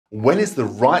When is the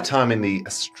right time in the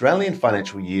Australian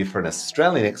financial year for an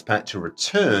Australian expat to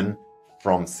return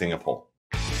from Singapore?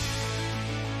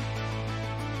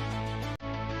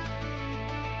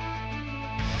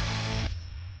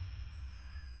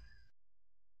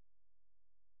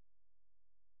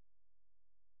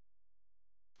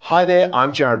 Hi there,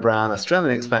 I'm Jared Brown,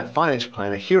 Australian expat financial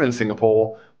planner here in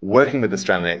Singapore, working with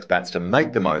Australian expats to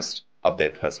make the most of their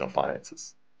personal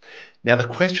finances. Now, the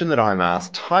question that I'm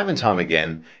asked time and time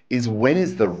again is when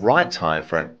is the right time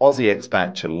for an Aussie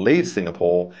expat to leave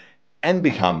Singapore and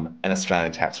become an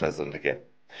Australian tax resident again?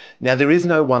 Now, there is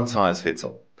no one size fits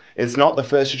all. It's not the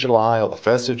 1st of July or the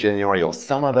 1st of January or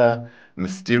some other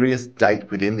mysterious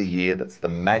date within the year that's the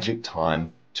magic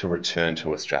time to return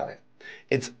to Australia.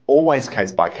 It's always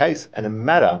case by case and a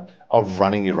matter of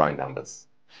running your own numbers.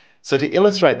 So to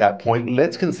illustrate that point,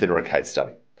 let's consider a case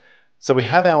study. So we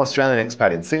have our Australian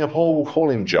expat in Singapore, we'll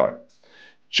call him Joe.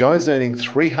 Joe's earning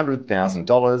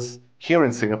 $300,000 here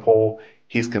in Singapore.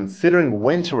 He's considering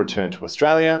when to return to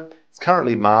Australia. It's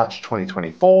currently March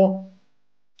 2024,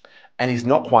 and he's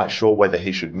not quite sure whether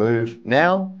he should move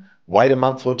now, wait a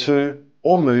month or two,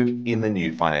 or move in the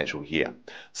new financial year.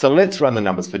 So let's run the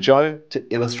numbers for Joe to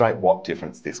illustrate what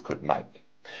difference this could make.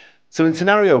 So in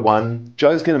scenario one,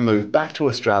 Joe's going to move back to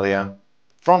Australia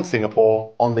from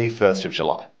Singapore on the 1st of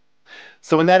July.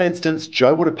 So in that instance,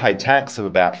 Joe would have paid tax of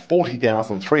about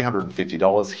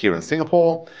 $40,350 here in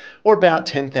Singapore, or about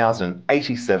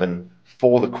 $10,087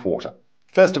 for the quarter,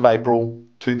 1st of April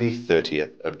to the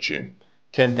 30th of June.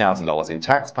 $10,000 in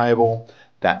tax payable,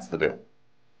 that's the bill.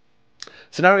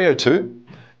 Scenario two,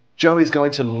 Joe is going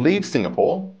to leave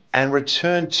Singapore and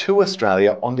return to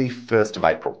Australia on the 1st of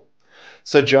April.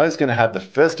 So Joe's going to have the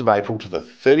 1st of April to the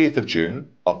 30th of June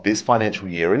of this financial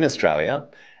year in Australia,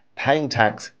 paying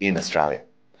tax in Australia.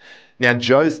 Now,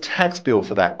 Joe's tax bill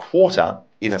for that quarter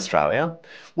in Australia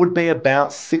would be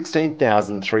about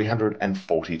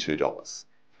 $16,342.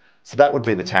 So that would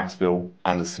be the tax bill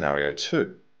under scenario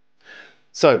two.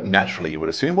 So naturally you would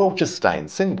assume, well, just stay in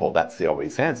Singapore. That's the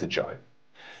obvious answer, Joe.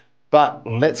 But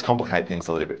let's complicate things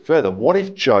a little bit further. What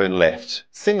if Joe left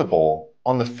Singapore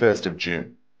on the 1st of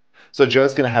June? So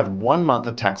Joe's going to have 1 month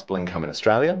of taxable income in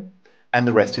Australia, and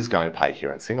the rest is going to pay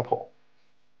here in Singapore.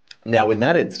 Now, in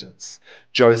that instance,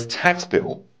 Joe's tax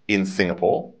bill in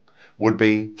Singapore would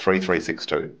be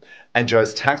 $3,362, and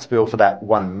Joe's tax bill for that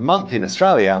 1 month in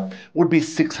Australia would be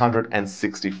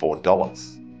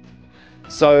 $664.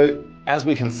 So, as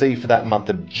we can see for that month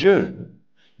of June,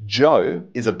 Joe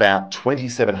is about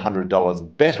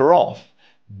 $2,700 better off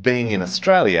being in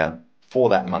Australia for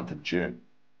that month of June.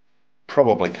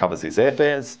 Probably covers his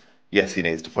airfares. Yes, he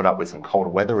needs to put up with some colder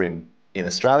weather in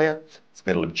Australia. It's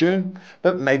middle of June,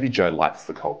 but maybe Joe likes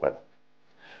the cold weather.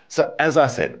 So as I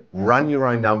said, run your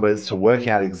own numbers to work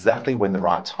out exactly when the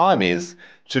right time is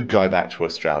to go back to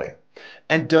Australia.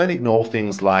 And don't ignore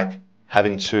things like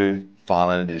having to file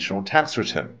an additional tax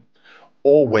return,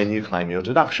 or when you claim your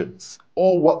deductions,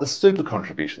 or what the super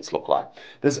contributions look like.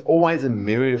 There's always a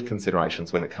myriad of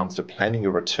considerations when it comes to planning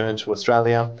your return to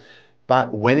Australia,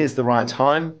 but when is the right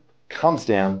time comes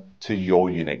down to your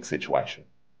unique situation.